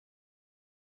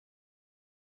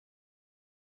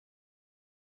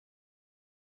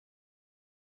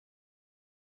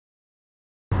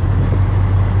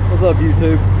What's up,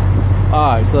 YouTube?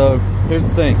 Alright, so here's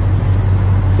the thing.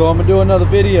 So I'm gonna do another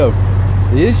video.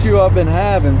 The issue I've been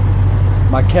having,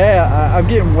 my cab, I'm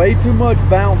getting way too much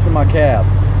bounce in my cab.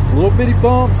 Little bitty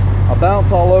bumps, I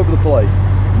bounce all over the place.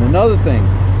 And another thing,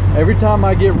 every time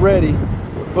I get ready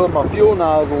to put my fuel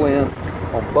nozzle in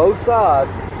on both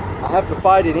sides, I have to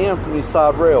fight it in from these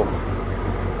side rails.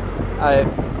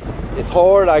 It's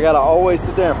hard. I gotta always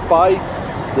sit there and fight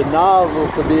the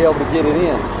nozzle to be able to get it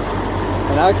in.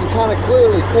 And I can kind of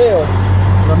clearly tell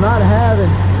that I'm not having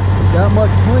that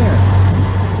much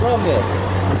clearance from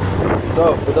this.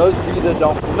 So for those of you that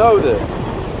don't know this,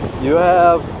 you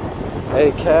have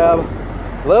a cab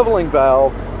leveling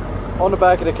valve on the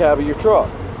back of the cab of your truck.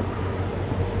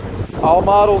 All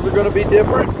models are going to be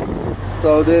different.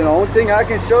 So the only thing I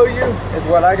can show you is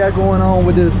what I got going on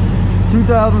with this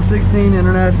 2016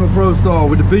 International ProStar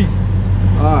with the Beast.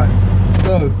 Alright,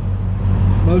 so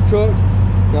most trucks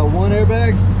got one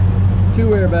airbag,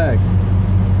 two airbags.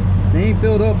 They ain't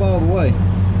filled up all the way.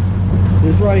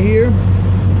 This right here,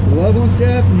 the leveling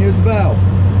shaft, and here's the valve.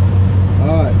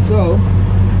 Alright, so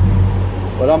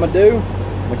what I'm gonna do,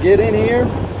 I'm gonna get in here,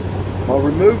 I'm gonna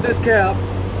remove this cap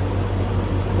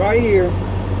right here.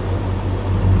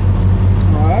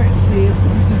 Alright, see if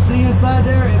you can see inside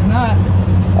there. If not,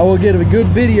 I will get a good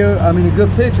video, a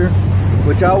good picture,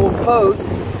 which I will post,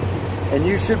 and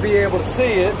you should be able to see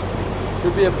it.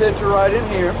 Should be a picture right in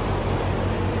here.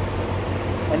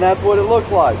 And that's what it looks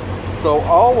like. So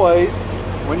always,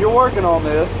 when you're working on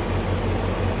this,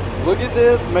 look at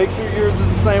this, make sure yours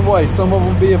is the same way. Some of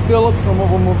them will be a Phillips, some of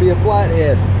them will be a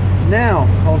flathead. Now,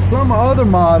 on some other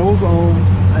models, on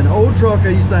an old truck I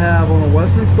used to have on a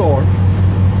Western Star,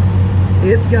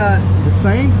 it's got the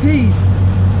same piece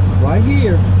right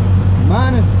here,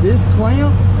 minus this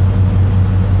clamp.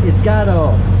 It's got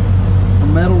a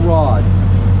metal rod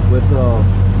with a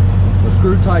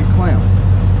screw tight clamp.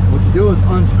 What you do is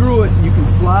unscrew it, and you can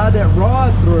slide that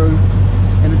rod through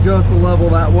and adjust the level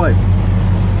that way.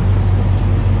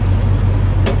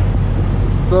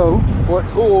 So what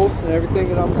tools and everything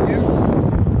that I'm going to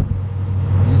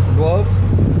use some gloves,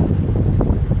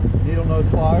 needle nose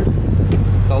pliers.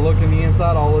 So I look in the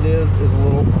inside, all it is a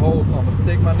little hole. So I'm going to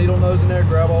stick my needle nose in there,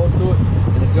 grab all to it,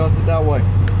 and adjust it that way.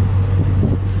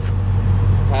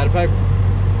 Pad of paper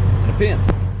and a pen.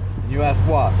 And you ask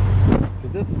why?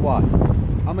 Because this is why.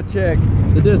 I'm going to check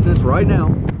the distance right now.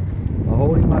 I'm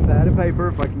holding my pad of paper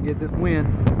if I can get this wind.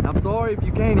 And I'm sorry if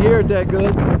you can't hear it that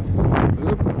good.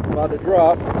 Oops, about to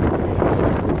drop.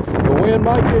 The wind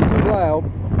might get too loud,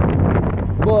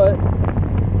 but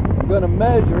I'm going to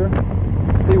measure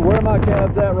to see where my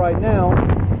cab's at right now,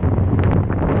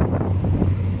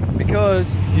 because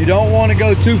you don't want to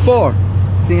go too far.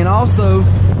 See, and also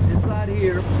inside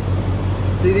here,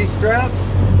 see these straps?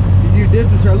 These are your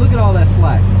distance straps. Look at all that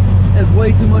slack. There's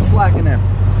way too much slack in there.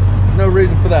 No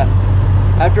reason for that.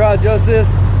 After I adjust this,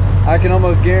 I can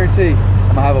almost guarantee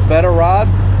I'm gonna have a better ride.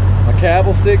 My cab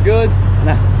will sit good, and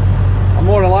I'm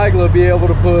more than likely to be able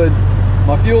to put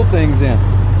my fuel things in.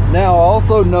 Now, I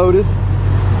also noticed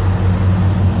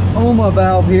on my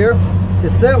valve here,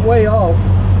 it's set way off.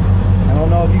 I don't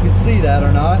know if you can see that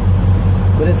or not,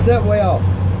 but it's set way off.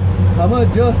 I'm gonna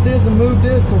adjust this and move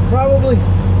this to probably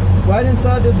right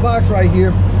inside this box right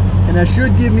here, and that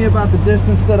should give me about the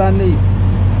distance that I need.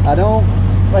 I don't,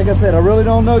 like I said, I really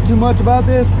don't know too much about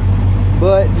this,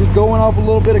 but just going off a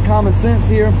little bit of common sense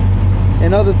here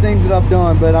and other things that I've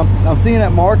done. But I'm seeing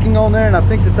that marking on there, and I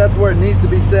think that that's where it needs to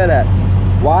be set at.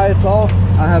 Why it's off,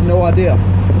 I have no idea.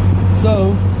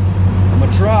 So I'm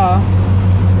gonna try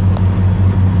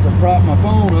to prop my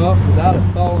phone up without it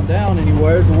falling down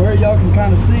anywhere, to where y'all can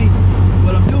kind of see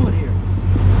what I'm doing here.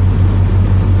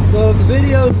 So if the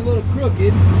video is a little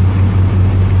crooked,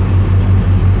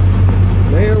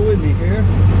 bear with me here.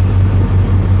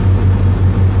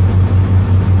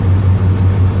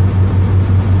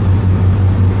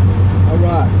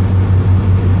 Alright,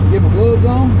 get my gloves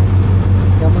on,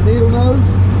 got my needle nose.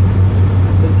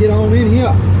 Let's get on in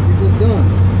here, get this done.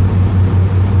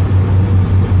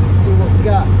 See what we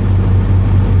got.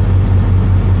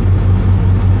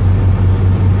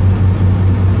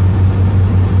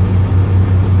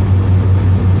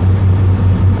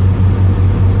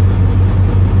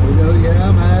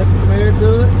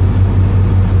 To it.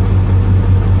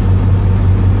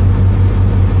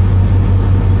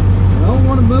 I don't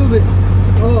want to move it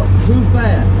up too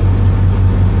fast.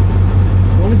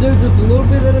 I want to do just a little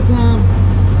bit at a time.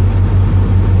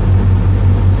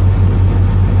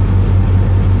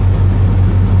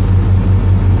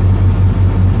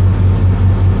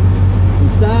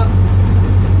 And stop.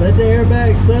 Let the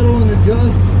airbag settle and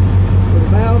adjust where the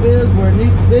valve is, where it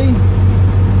needs to be.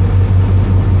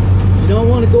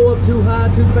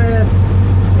 drive too fast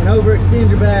and overextend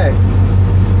your bags.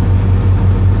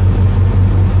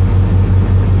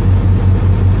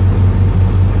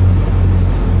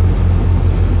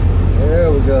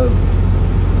 There we go.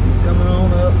 He's coming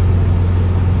on up.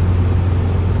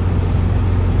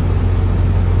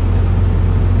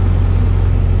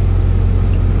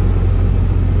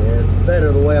 Yeah, it's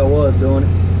better the way I was doing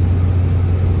it.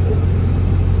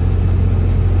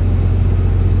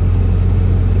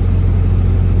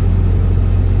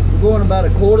 Going about a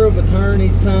quarter of a turn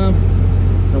each time.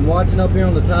 I'm watching up here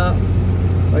on the top,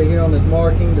 right here on this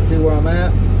marking to see where I'm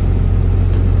at.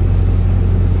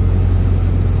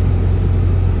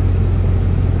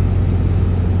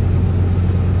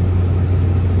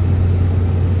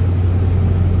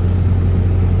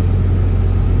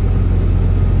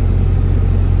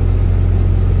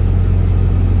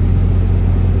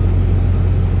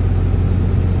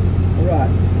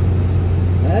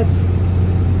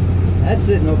 That's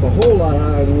sitting up a whole lot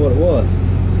higher than what it was.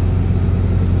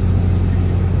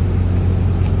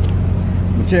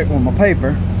 Let me check on my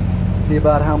paper, see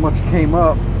about how much it came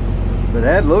up. But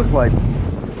that looks like,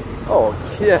 oh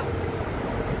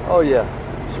yeah.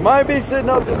 She might be sitting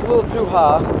up just a little too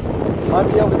high. Might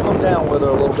be able to come down with her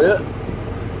a little bit.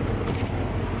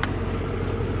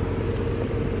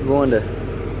 I'm going to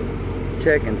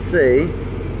check and see.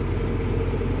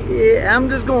 Yeah, I'm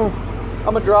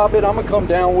gonna drop it. I'm gonna come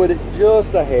down with it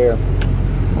just a hair.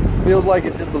 Feels like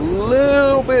it's just a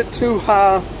little bit too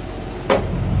high.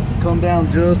 Come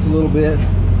down just a little bit.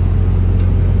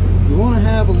 You want to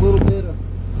have a little bit of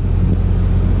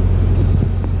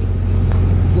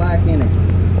slack in it.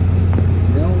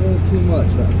 You don't want too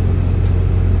much though.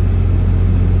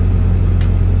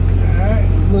 Alright,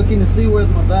 I'm looking to see where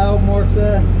my valve mark's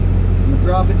at. I'm gonna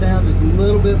drop it down just a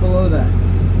little bit below that.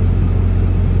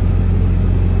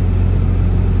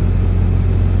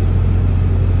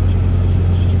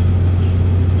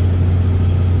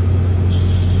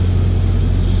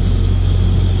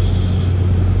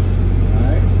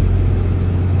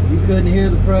 Couldn't hear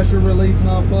the pressure releasing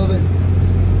off of it.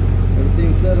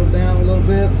 Everything settled down a little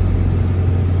bit.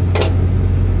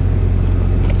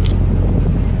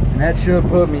 And that should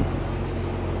put me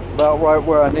about right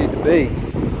where I need to be.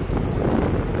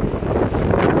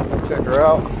 Check her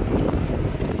out.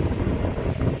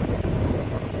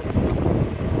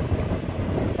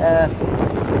 And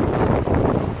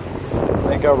I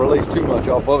think I released too much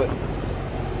off of it.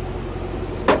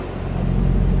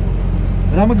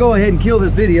 But I'm gonna go ahead and kill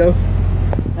this video.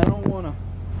 I don't want to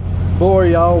bore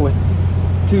y'all with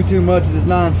too much of this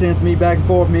nonsense, me back and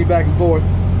forth.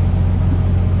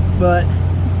 But,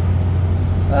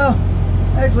 well,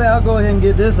 actually I'll go ahead and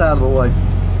get this out of the way.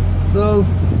 So,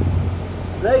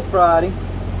 today's Friday.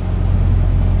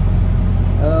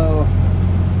 Oh,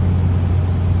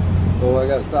 I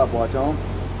got a stopwatch on.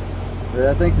 But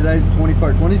I think today's the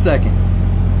 21st,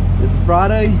 22nd. This is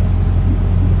Friday.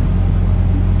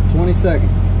 22nd.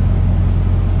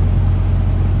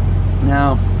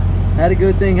 Now, had a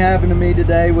good thing happen to me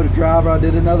today with a driver. I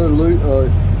did another I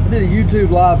did a YouTube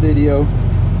live video.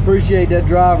 Appreciate that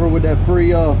driver with that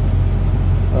free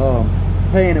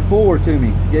paying it forward to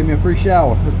me. Gave me a free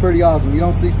shower. That's pretty awesome. You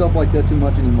don't see stuff like that too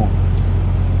much anymore.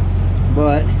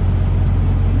 But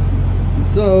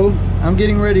so I'm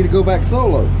getting ready to go back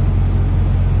solo,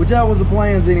 which that was the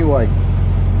plans anyway.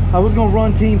 I was gonna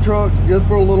run team trucks just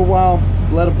for a little while.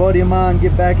 Let a buddy of mine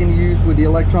get back into use with the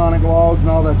electronic logs and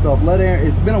all that stuff.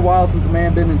 It's been a while since a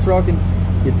man been in trucking.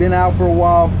 He'd been out for a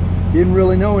while. Didn't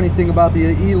really know anything about the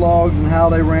e-logs and how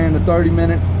they ran the 30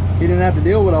 minutes. He didn't have to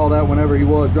deal with all that whenever he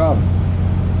was driving.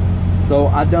 So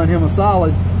I done him a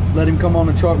solid, let him come on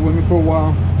the truck with me for a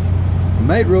while. I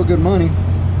made real good money.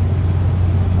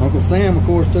 Uncle Sam, of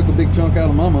course, took a big chunk out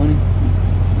of my money.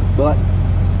 But,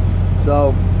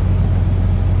 so,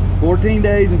 14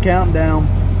 days and counting down.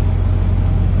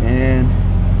 And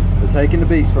they're taking the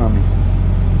beast from me.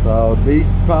 So the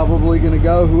beast is probably gonna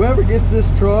go. Whoever gets this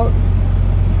truck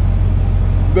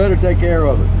better take care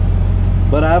of it.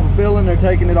 But I have a feeling they're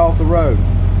taking it off the road.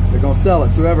 They're gonna sell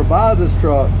it. So whoever buys this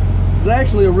truck, this is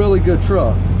actually a really good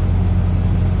truck.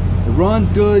 It runs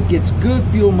good, gets good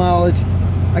fuel mileage.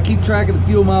 I keep track of the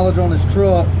fuel mileage on this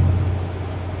truck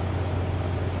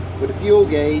with a fuel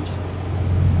gauge.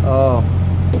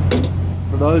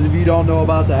 For those of you who don't know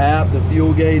about the app, the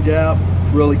fuel gauge app,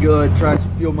 it's really good, tracks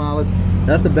your fuel mileage.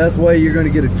 That's the best way you're going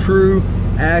to get a true,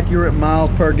 accurate miles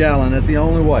per gallon. That's the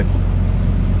only way.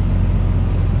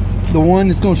 The one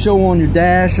that's going to show on your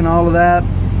dash and all of that,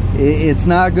 it's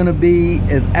not going to be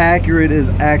as accurate as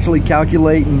actually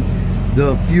calculating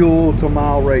the fuel to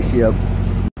mile ratio.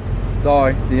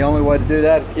 Sorry, the only way to do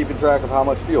that is keeping track of how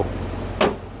much fuel.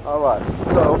 All right,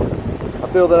 so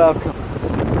I feel that I've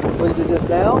completed this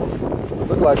down.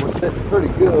 Look like we're sitting pretty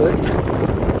good.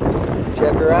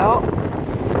 Check her out.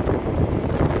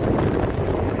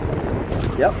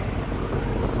 Yep.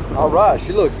 All right,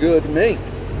 she looks good to me.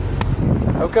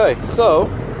 Okay, so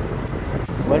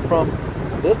went from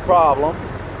this problem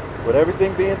with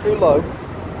everything being too low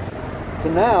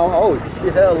to now, oh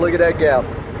yeah, look at that gap.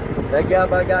 That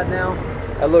gap I got now,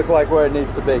 that looks like where it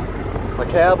needs to be. My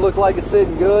cab looks like it's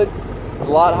sitting good. It's a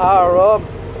lot higher up.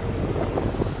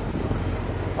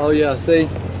 Oh yeah, see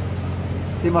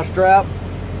my strap?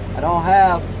 I don't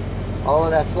have all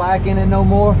of that slack in it no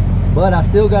more, but I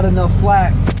still got enough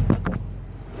slack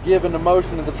to give in the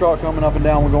motion of the truck coming up and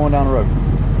down when going down the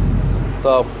road.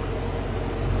 So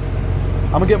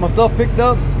I'm gonna get my stuff picked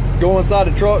up, go inside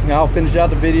the truck, and I'll finish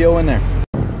out the video in there.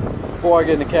 Before I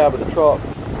get in the cab of the truck,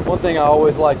 one thing I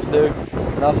always like to do,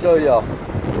 and I'll show y'all,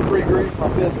 pre-grease my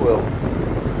fifth wheel.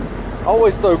 I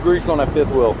always throw grease on that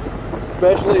fifth wheel,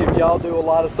 especially if y'all do a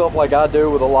lot of stuff like I do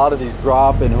with a lot of these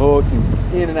drop and hooks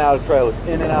and in and out of trailers,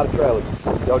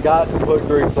 Y'all got to put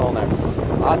grease on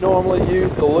there. I normally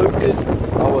use the Lucas.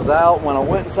 I was out when I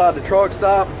went inside the truck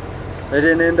stop. They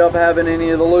didn't end up having any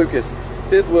of the Lucas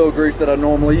fifth wheel grease that I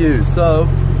normally use. So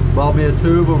bought me a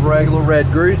tube of regular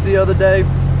red grease the other day,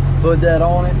 put that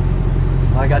on it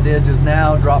like I did just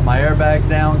now, drop my airbags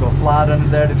down, go slide under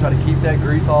there to try to keep that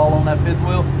grease all on that fifth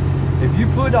wheel. If you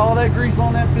put all that grease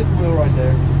on that fifth wheel right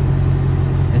there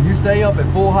and you stay up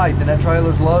at full height and that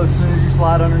trailer's low, as soon as you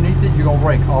slide underneath it, you're gonna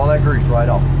rake all that grease right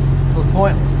off. So it's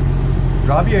pointless.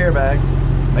 Drop your airbags,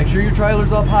 make sure your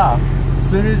trailer's up high. As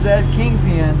soon as that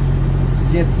kingpin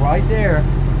gets right there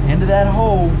into that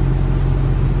hole,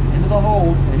 into the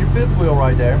hole in your fifth wheel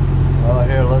right there.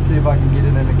 Here, let's see if I can get it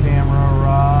in the camera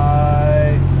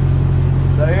right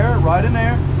there, right in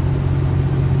there.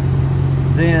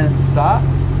 Then stop,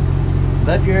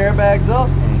 let your airbags up,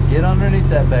 and get underneath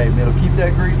that baby. It'll keep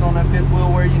that grease on that fifth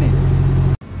wheel where you need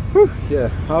it. Whew, yeah,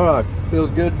 all right,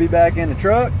 feels good to be back in the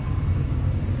truck.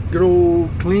 Good old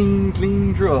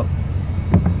clean truck.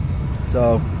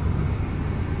 So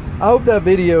I hope that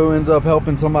video ends up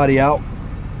helping somebody out.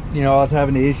 You know, I was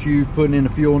having the issues putting in the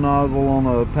fuel nozzle on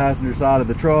the passenger side of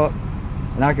the truck,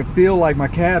 and I could feel like my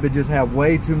cab had just had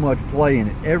way too much play in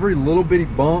it. Every little bitty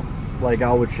bump, like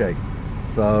I would shake.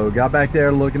 So got back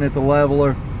there looking at the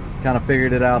leveler, kind of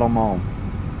figured it out on my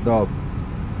own. So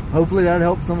hopefully that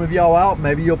helps some of y'all out.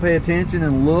 Maybe you'll pay attention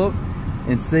and look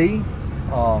and see.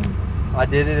 I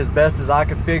did it as best as I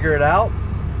could figure it out.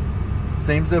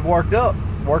 Seems to have worked out.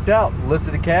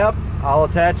 Lifted the cab. I'll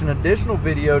attach an additional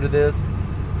video to this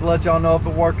to let y'all know if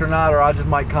it worked or not, or I just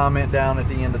might comment down at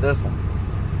the end of this one.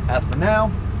 As for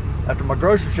now, after my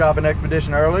grocery shopping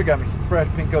expedition earlier, got me some fresh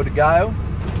Pinco de Gallo,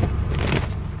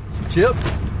 some chips,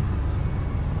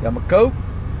 got my Coke.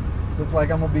 Looks like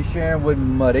I'm gonna be sharing with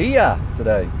Maria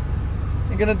today.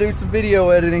 I'm gonna do some video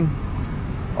editing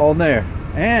on there.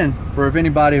 And for if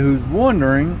anybody who's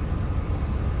wondering,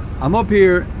 I'm up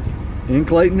here in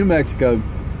Clayton, New Mexico,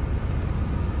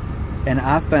 and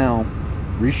I found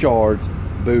Richard's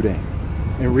boudin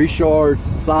and Richard's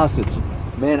sausage.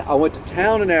 Man, I went to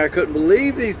town in there. I couldn't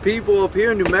believe these people up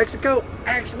here in New Mexico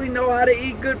actually know how to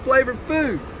eat good flavored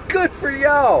food. Good for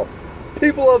y'all.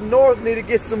 People up north need to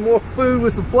get some more food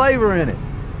with some flavor in it.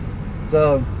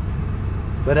 So,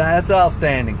 but that's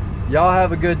outstanding. Y'all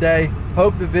have a good day.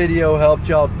 Hope the video helped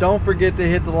y'all. Don't forget to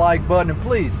hit the like button, and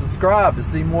please subscribe to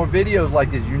see more videos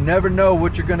like this. You never know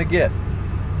what you're gonna get.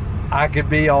 I could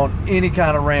be on any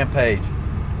kind of rampage,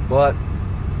 but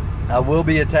I will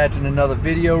be attaching another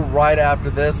video right after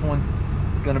this one.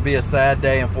 It's gonna be a sad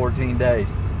day in 14 days,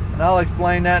 and I'll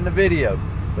explain that in the video.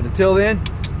 But until then,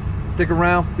 stick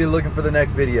around, be looking for the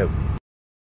next video.